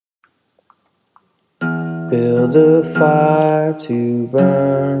Build a fire to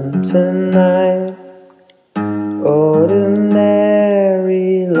burn tonight. Ordinary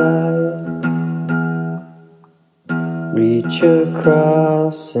light. Reach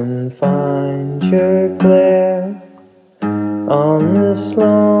across and find your glare on this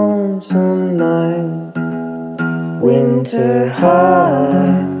lonesome night. Winter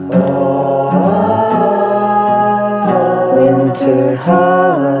high, winter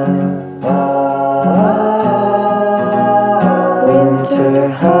high, winter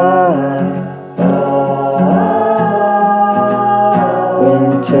high,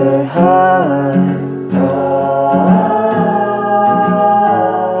 winter high.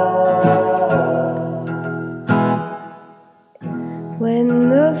 When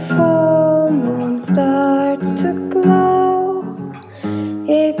the full moon starts to glow,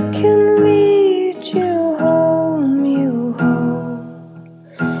 it can lead you home,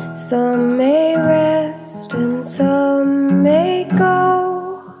 Some may rest and some may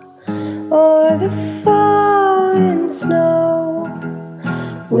go o'er the falling snow.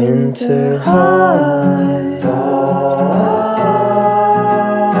 Winter high,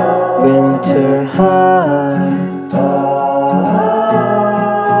 winter high,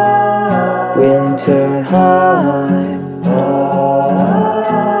 winter high,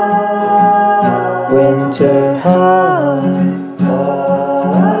 winter high.